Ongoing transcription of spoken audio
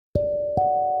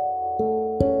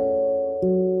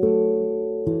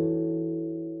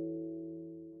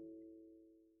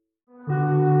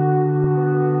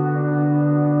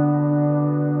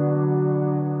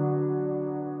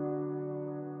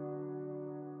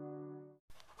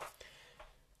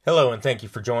Hello, and thank you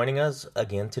for joining us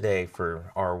again today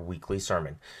for our weekly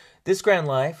sermon. This Grand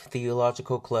Life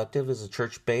Theological Collective is a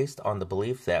church based on the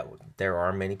belief that there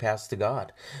are many paths to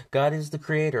God. God is the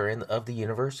creator of the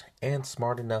universe and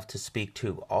smart enough to speak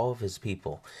to all of his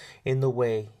people in the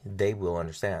way they will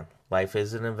understand. Life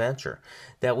is an adventure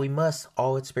that we must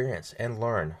all experience and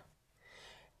learn,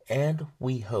 and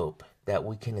we hope that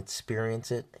we can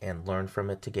experience it and learn from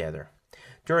it together.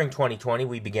 During 2020,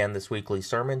 we began this weekly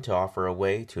sermon to offer a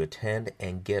way to attend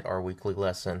and get our weekly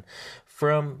lesson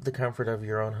from the comfort of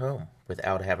your own home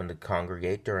without having to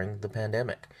congregate during the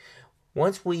pandemic.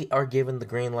 Once we are given the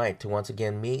green light to once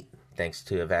again meet, thanks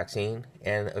to a vaccine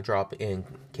and a drop in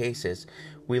cases,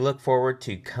 we look forward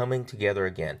to coming together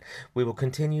again. We will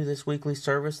continue this weekly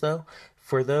service, though,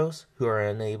 for those who are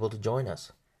unable to join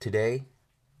us. Today,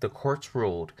 the courts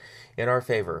ruled in our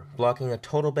favor, blocking a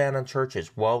total ban on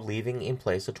churches while leaving in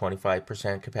place a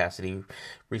 25% capacity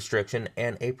restriction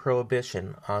and a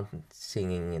prohibition on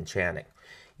singing and chanting.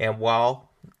 And while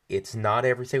it's not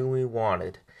everything we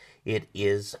wanted, it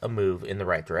is a move in the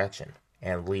right direction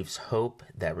and leaves hope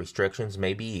that restrictions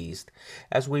may be eased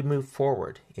as we move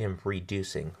forward in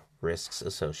reducing risks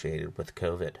associated with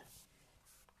COVID.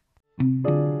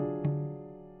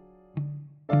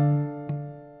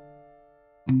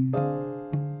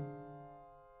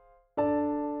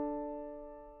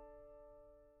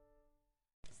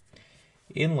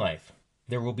 In life,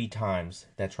 there will be times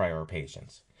that try our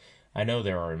patience. I know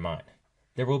there are in mine.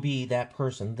 There will be that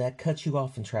person that cuts you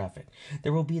off in traffic.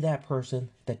 There will be that person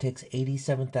that takes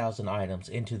 87,000 items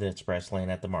into the express lane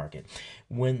at the market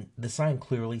when the sign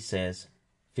clearly says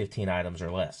 15 items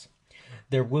or less.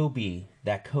 There will be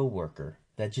that coworker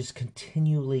that just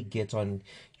continually gets on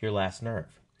your last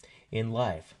nerve. In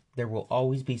life, there will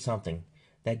always be something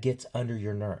that gets under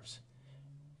your nerves.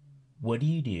 What do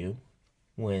you do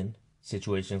when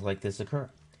situations like this occur?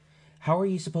 How are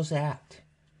you supposed to act?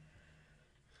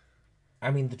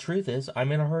 I mean, the truth is,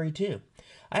 I'm in a hurry too.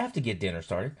 I have to get dinner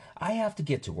started. I have to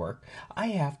get to work. I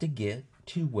have to get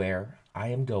to where I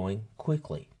am going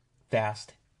quickly,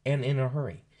 fast, and in a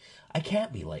hurry. I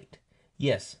can't be late.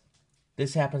 Yes,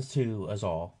 this happens to us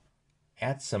all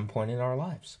at some point in our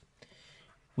lives.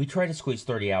 We try to squeeze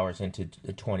 30 hours into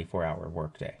a 24-hour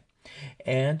workday.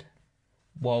 And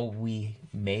while we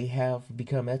may have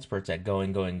become experts at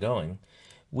going,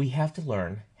 we have to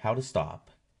learn how to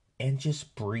stop and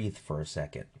just breathe for a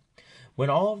second. When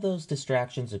all of those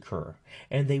distractions occur,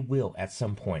 and they will at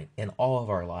some point in all of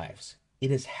our lives,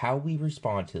 it is how we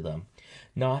respond to them,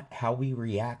 not how we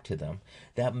react to them,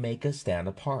 that make us stand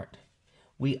apart.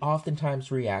 We oftentimes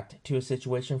react to a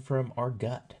situation from our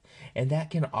gut, and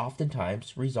that can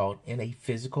oftentimes result in a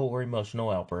physical or emotional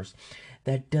outburst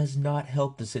that does not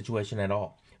help the situation at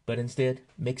all, but instead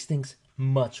makes things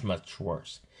much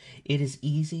worse. It is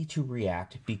easy to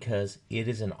react because it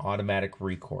is an automatic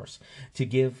recourse to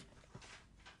give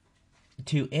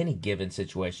to any given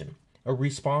situation. A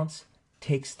response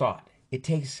takes thought, it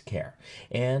takes care,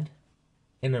 and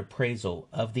an appraisal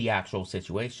of the actual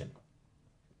situation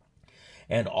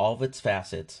and all of its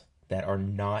facets that are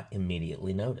not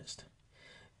immediately noticed.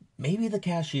 Maybe the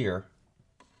cashier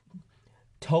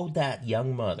told that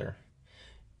young mother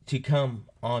to come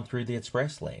on through the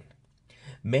express lane.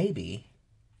 Maybe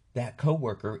that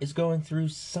coworker is going through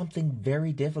something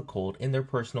very difficult in their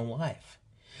personal life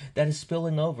that is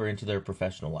spilling over into their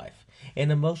professional life, an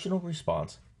emotional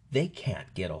response they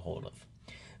can't get a hold of.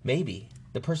 Maybe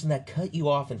the person that cut you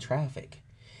off in traffic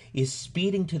is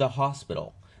speeding to the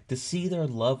hospital to see their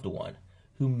loved one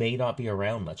who may not be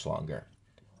around much longer.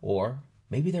 Or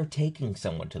maybe they're taking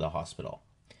someone to the hospital.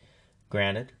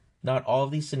 Granted, not all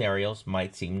of these scenarios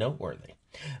might seem noteworthy,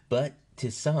 but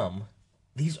to some,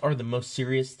 these are the most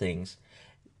serious things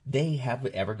they have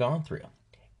ever gone through.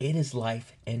 It is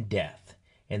life and death,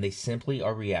 and they simply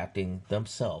are reacting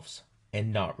themselves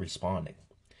and not responding.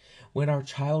 When our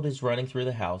child is running through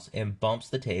the house and bumps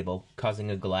the table, causing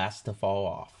a glass to fall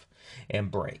off and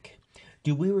break,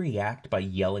 do we react by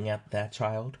yelling at that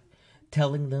child,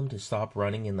 telling them to stop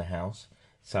running in the house?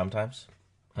 Sometimes.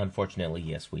 Unfortunately,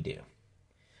 yes, we do.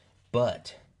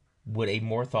 But would a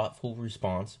more thoughtful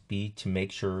response be to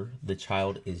make sure the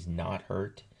child is not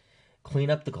hurt,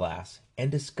 clean up the glass, and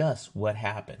discuss what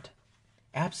happened?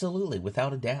 Absolutely,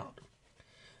 without a doubt.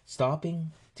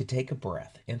 Stopping to take a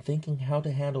breath and thinking how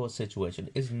to handle a situation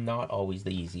is not always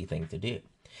the easy thing to do.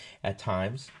 At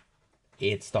times,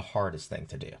 it's the hardest thing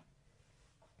to do.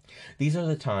 These are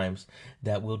the times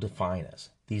that will define us.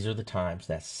 These are the times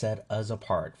that set us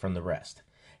apart from the rest.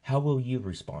 How will you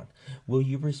respond? Will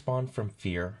you respond from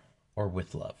fear or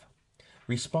with love?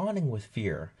 Responding with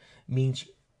fear means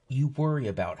you worry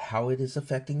about how it is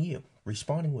affecting you.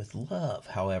 Responding with love,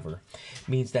 however,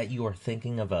 means that you are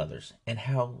thinking of others and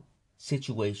how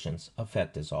situations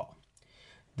affect us all.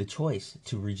 The choice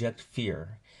to reject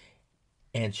fear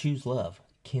and choose love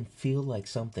can feel like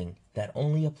something that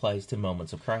only applies to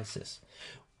moments of crisis.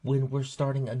 When we're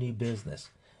starting a new business,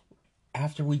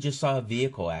 after we just saw a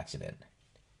vehicle accident,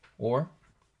 or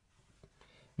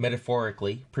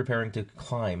metaphorically preparing to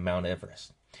climb Mount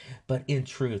Everest. But in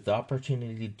truth, the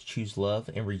opportunity to choose love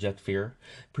and reject fear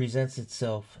presents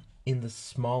itself in the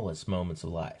smallest moments of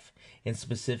life, and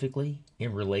specifically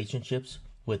in relationships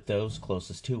with those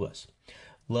closest to us.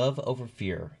 Love over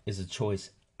fear is a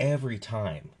choice every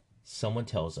time someone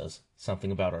tells us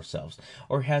something about ourselves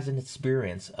or has an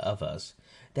experience of us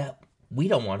that we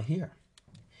don't want to hear.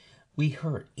 We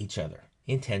hurt each other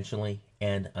intentionally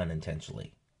and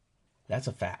unintentionally. That's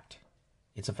a fact.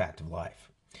 It's a fact of life.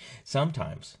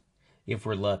 Sometimes, if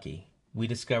we're lucky, we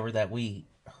discover that we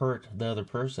hurt the other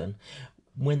person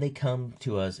when they come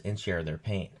to us and share their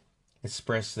pain,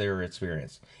 express their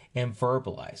experience, and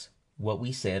verbalize what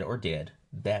we said or did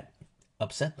that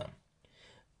upset them.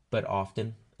 But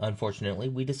often, unfortunately,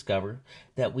 we discover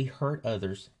that we hurt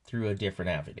others through a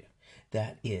different avenue.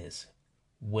 That is,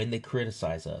 when they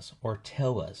criticize us or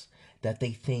tell us that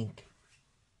they think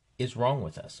is wrong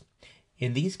with us.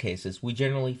 In these cases, we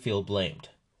generally feel blamed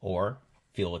or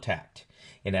feel attacked,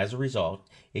 and as a result,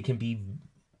 it can be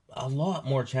a lot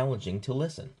more challenging to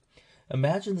listen.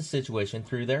 Imagine the situation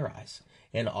through their eyes,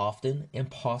 and often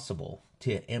impossible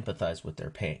to empathize with their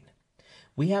pain.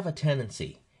 We have a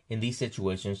tendency in these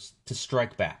situations to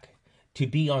strike back, to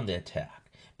be on the attack,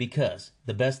 because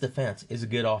the best defense is a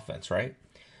good offense, right?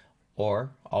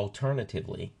 Or,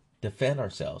 alternatively, defend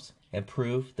ourselves and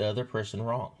prove the other person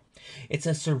wrong. It's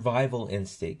a survival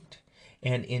instinct,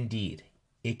 and indeed,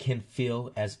 it can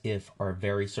feel as if our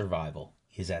very survival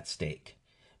is at stake,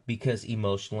 because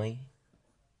emotionally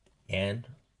and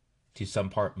to some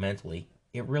part mentally,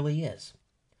 it really is.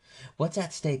 What's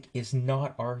at stake is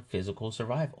not our physical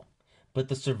survival, but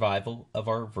the survival of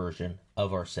our version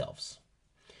of ourselves.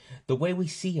 The way we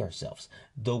see ourselves,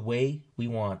 the way we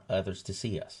want others to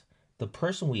see us. The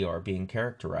person we are being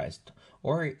characterized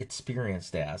or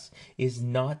experienced as is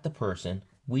not the person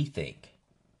we think,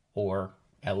 or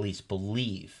at least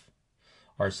believe,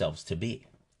 ourselves to be.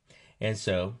 And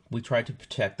so we try to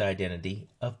protect the identity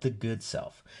of the good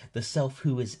self, the self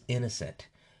who is innocent,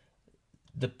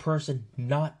 the person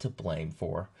not to blame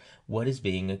for what is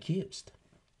being accused.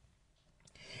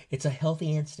 It's a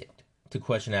healthy instinct to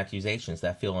question accusations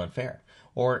that feel unfair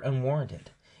or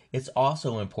unwarranted. It's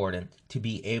also important to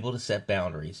be able to set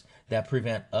boundaries that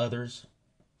prevent others'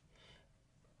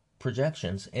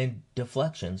 projections and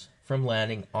deflections from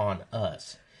landing on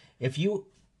us. If you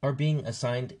are being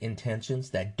assigned intentions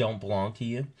that don't belong to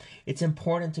you, it's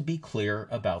important to be clear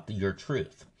about your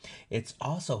truth. It's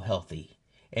also healthy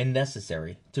and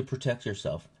necessary to protect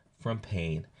yourself from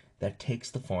pain that takes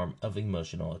the form of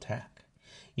emotional attack.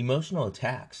 Emotional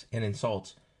attacks and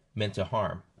insults meant to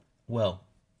harm, well,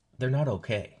 they're not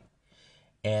okay,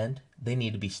 and they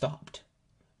need to be stopped.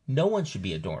 No one should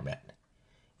be a doormat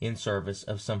in service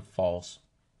of some false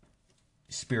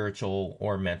spiritual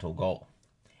or mental goal.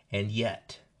 And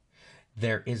yet,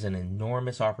 there is an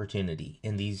enormous opportunity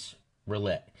in these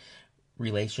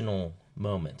relational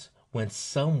moments when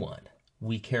someone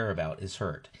we care about is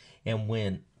hurt, and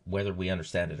when, whether we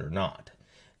understand it or not,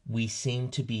 we seem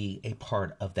to be a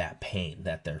part of that pain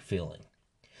that they're feeling.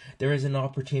 There is an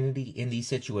opportunity in these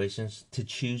situations to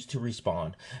choose to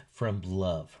respond from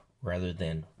love rather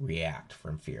than react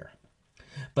from fear.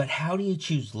 But how do you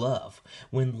choose love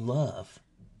when love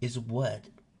is what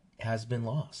has been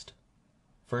lost?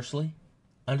 Firstly,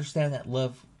 understand that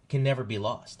love can never be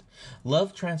lost.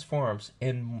 Love transforms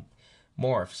and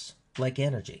morphs like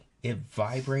energy. It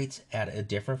vibrates at a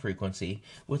different frequency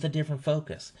with a different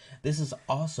focus. This is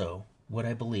also what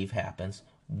I believe happens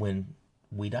when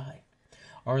we die.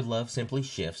 Our love simply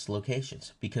shifts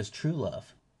locations because true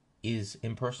love is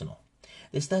impersonal.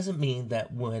 This doesn't mean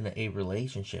that when a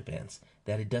relationship ends,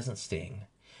 that it doesn't sting.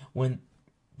 When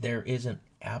there is an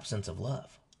absence of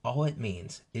love, all it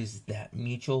means is that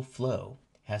mutual flow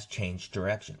has changed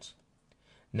directions.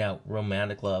 Now,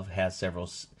 romantic love has several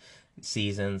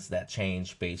seasons that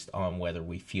change based on whether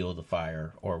we fuel the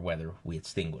fire or whether we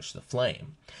extinguish the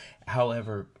flame.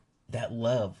 However, that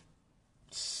love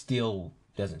still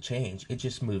doesn't change, it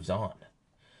just moves on.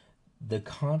 The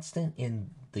constant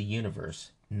in the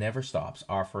universe never stops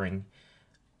offering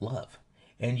love,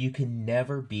 and you can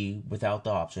never be without the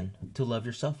option to love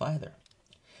yourself either.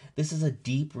 This is a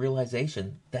deep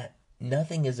realization that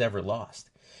nothing is ever lost.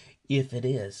 If it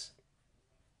is,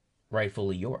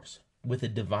 rightfully yours. With a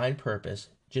divine purpose,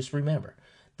 just remember,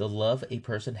 the love a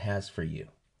person has for you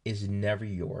is never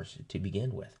yours to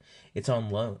begin with. It's on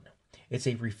loan. It's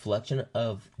a reflection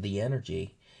of the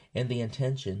energy and the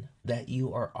intention that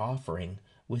you are offering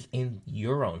within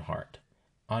your own heart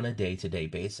on a day-to-day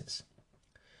basis.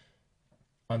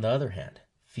 On the other hand,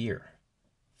 fear.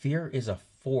 Fear is a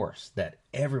force that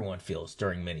everyone feels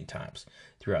during many times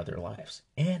throughout their lives.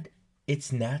 And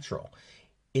it's natural.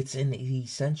 It's an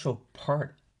essential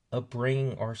part of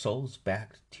bringing our souls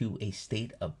back to a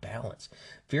state of balance.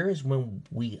 Fear is when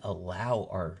we allow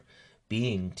our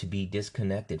being to be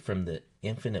disconnected from the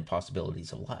infinite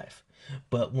possibilities of life.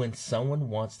 But when someone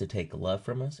wants to take love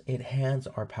from us, it hands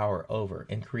our power over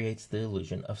and creates the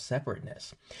illusion of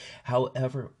separateness.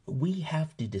 However, we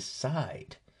have to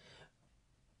decide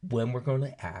when we're going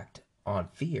to act on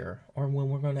fear or when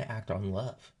we're going to act on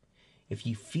love. If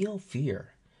you feel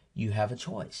fear, you have a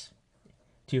choice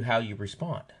to how you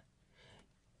respond.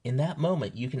 In that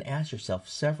moment, you can ask yourself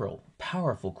several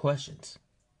powerful questions.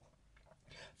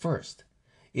 First,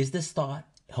 is this thought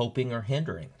helping or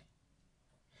hindering?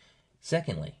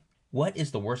 Secondly, what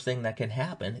is the worst thing that can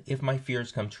happen if my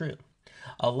fears come true?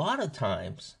 A lot of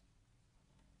times,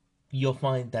 you'll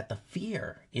find that the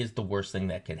fear is the worst thing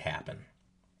that could happen.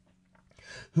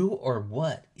 Who or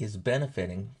what is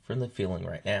benefiting from the feeling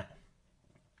right now?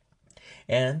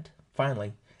 And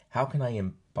finally, how can I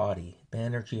embody the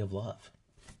energy of love?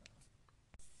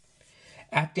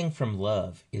 Acting from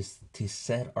love is to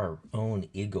set our own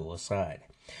ego aside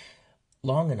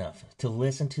long enough to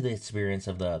listen to the experience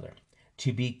of the other,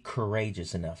 to be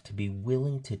courageous enough to be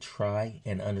willing to try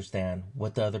and understand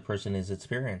what the other person is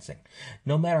experiencing,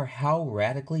 no matter how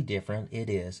radically different it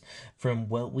is from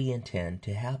what we intend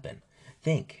to happen,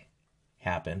 think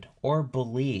happened, or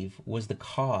believe was the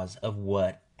cause of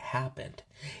what happened.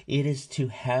 It is to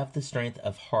have the strength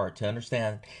of heart to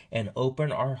understand and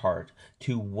open our heart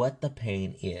to what the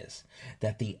pain is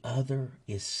that the other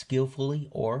is skillfully,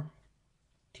 or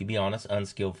to be honest,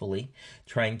 unskillfully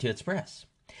trying to express.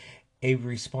 A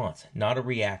response, not a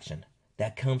reaction,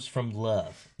 that comes from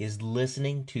love is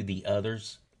listening to the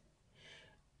other's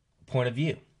point of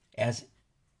view as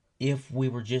if we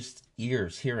were just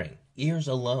ears hearing. Ears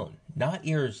alone, not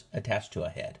ears attached to a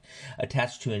head,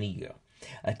 attached to an ego,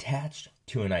 attached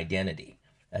to an identity,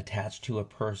 attached to a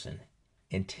person,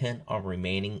 intent on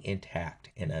remaining intact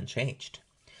and unchanged.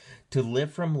 To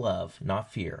live from love,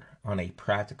 not fear, on a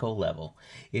practical level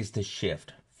is to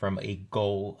shift from a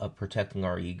goal of protecting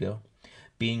our ego,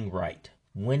 being right,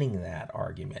 winning that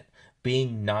argument,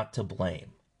 being not to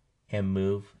blame, and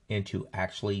move into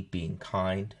actually being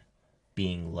kind,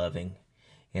 being loving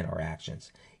in our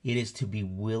actions. It is to be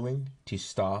willing to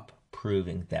stop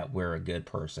proving that we're a good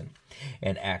person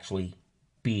and actually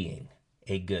being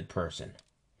a good person.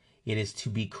 It is to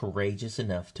be courageous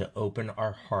enough to open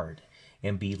our heart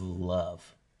and be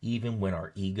love, even when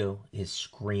our ego is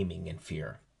screaming in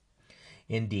fear.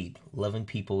 Indeed, loving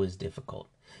people is difficult,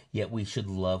 yet we should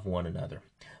love one another.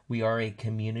 We are a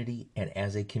community, and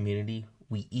as a community,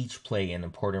 we each play an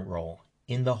important role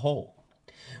in the whole.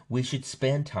 We should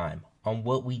spend time on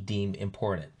what we deem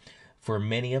important. For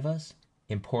many of us,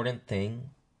 important things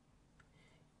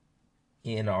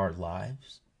in our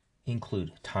lives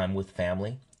include time with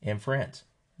family and friends,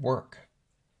 work,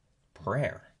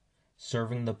 prayer,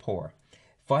 serving the poor,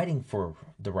 fighting for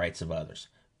the rights of others,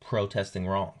 protesting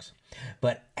wrongs.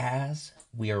 But as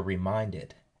we are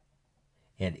reminded,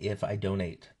 and if I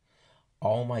donate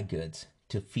all my goods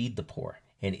to feed the poor,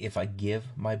 and if I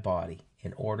give my body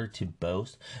in order to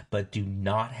boast, but do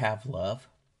not have love,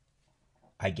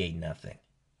 I gain nothing.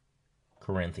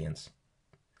 Corinthians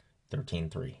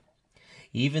 13:3.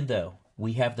 Even though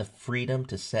we have the freedom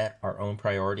to set our own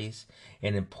priorities,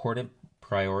 an important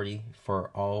priority for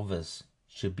all of us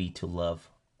should be to love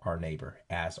our neighbor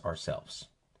as ourselves.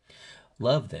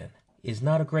 Love, then, is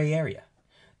not a gray area.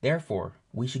 Therefore,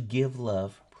 we should give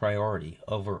love priority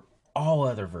over all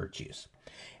other virtues.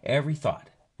 Every thought,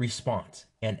 response,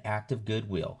 and act of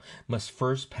goodwill must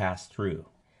first pass through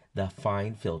the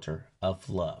fine filter of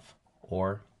love,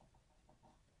 or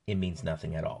it means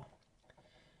nothing at all.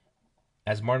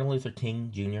 As Martin Luther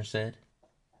King Jr. said,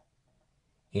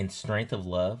 in strength of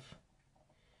love,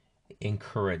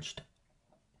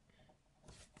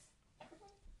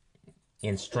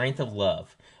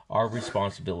 our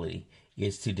responsibility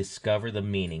is to discover the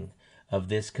meaning of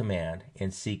this command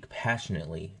and seek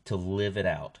passionately to live it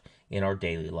out in our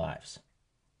daily lives.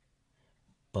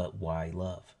 But why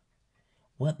love?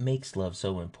 What makes love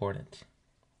so important?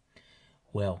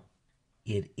 Well,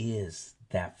 it is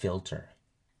that filter.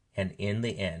 And in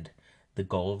the end, the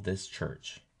goal of this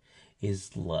church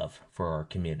is love for our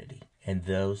community and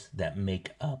those that make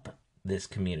up this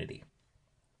community.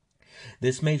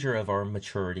 This measure of our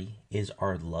maturity is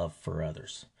our love for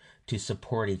others, to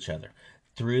support each other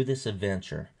through this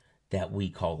adventure that we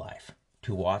call life,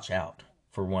 to watch out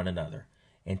for one another,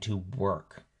 and to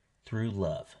work through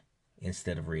love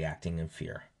instead of reacting in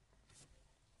fear.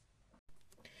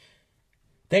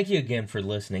 Thank you again for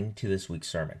listening to this week's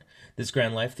sermon. This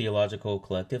Grand Life Theological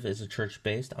Collective is a church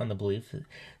based on the belief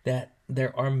that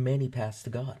there are many paths to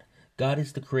God. God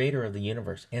is the creator of the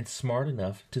universe and smart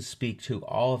enough to speak to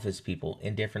all of his people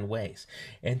in different ways.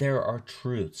 And there are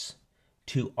truths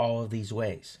to all of these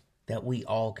ways that we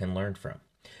all can learn from.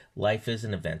 Life is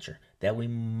an adventure that we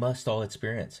must all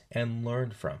experience and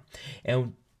learn from.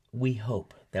 And we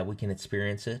hope that we can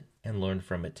experience it and learn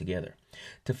from it together.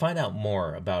 To find out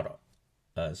more about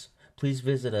us, please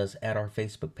visit us at our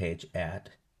Facebook page at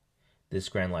This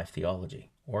Grand Life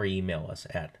Theology, or email us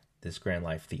at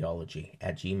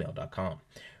thisgrandlifetheology@gmail.com.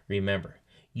 Remember,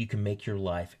 you can make your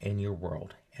life and your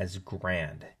world as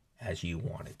grand as you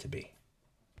want it to be.